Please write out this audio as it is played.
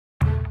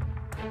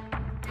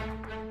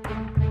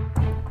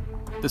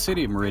The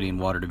City of Meridian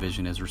Water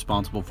Division is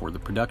responsible for the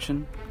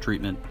production,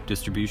 treatment,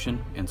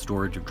 distribution, and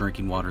storage of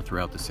drinking water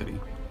throughout the city.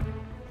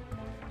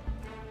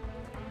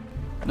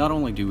 Not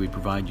only do we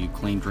provide you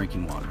clean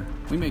drinking water,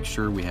 we make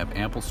sure we have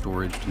ample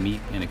storage to meet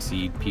and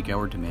exceed peak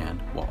hour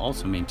demand while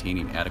also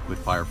maintaining adequate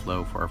fire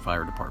flow for our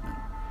fire department.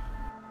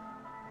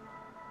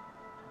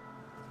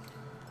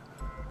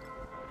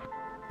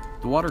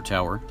 The water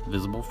tower,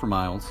 visible for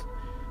miles,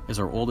 is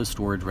our oldest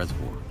storage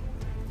reservoir.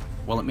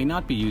 While it may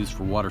not be used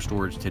for water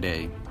storage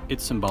today,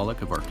 it's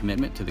symbolic of our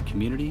commitment to the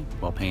community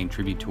while paying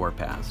tribute to our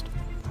past.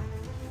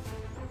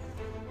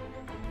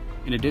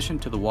 In addition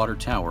to the water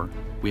tower,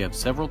 we have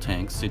several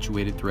tanks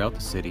situated throughout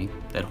the city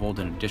that hold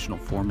an additional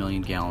 4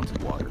 million gallons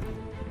of water.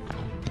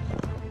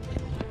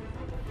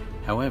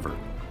 However,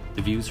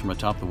 the views from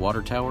atop the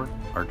water tower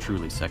are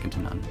truly second to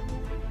none.